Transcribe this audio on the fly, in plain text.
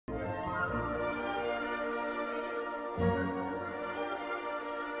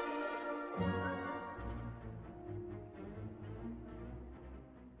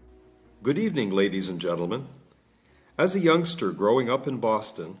Good evening, ladies and gentlemen. As a youngster growing up in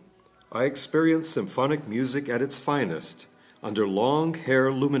Boston, I experienced symphonic music at its finest under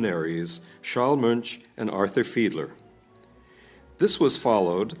long-hair luminaries Charles Munch and Arthur Fiedler. This was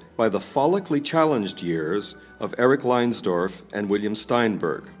followed by the follically challenged years of Eric Leinsdorf and William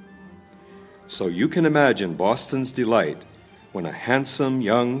Steinberg. So you can imagine Boston's delight when a handsome,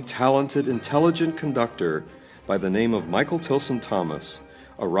 young, talented, intelligent conductor by the name of Michael Tilson Thomas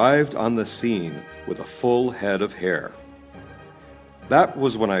arrived on the scene with a full head of hair. That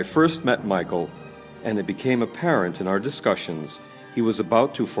was when I first met Michael, and it became apparent in our discussions he was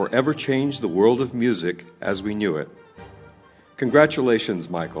about to forever change the world of music as we knew it. Congratulations,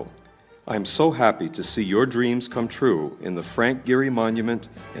 Michael. I am so happy to see your dreams come true in the Frank Gehry Monument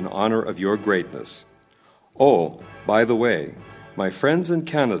in honor of your greatness. Oh, by the way, my friends in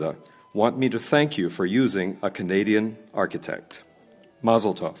Canada want me to thank you for using a Canadian architect.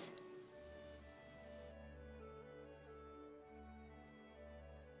 Mazel tov.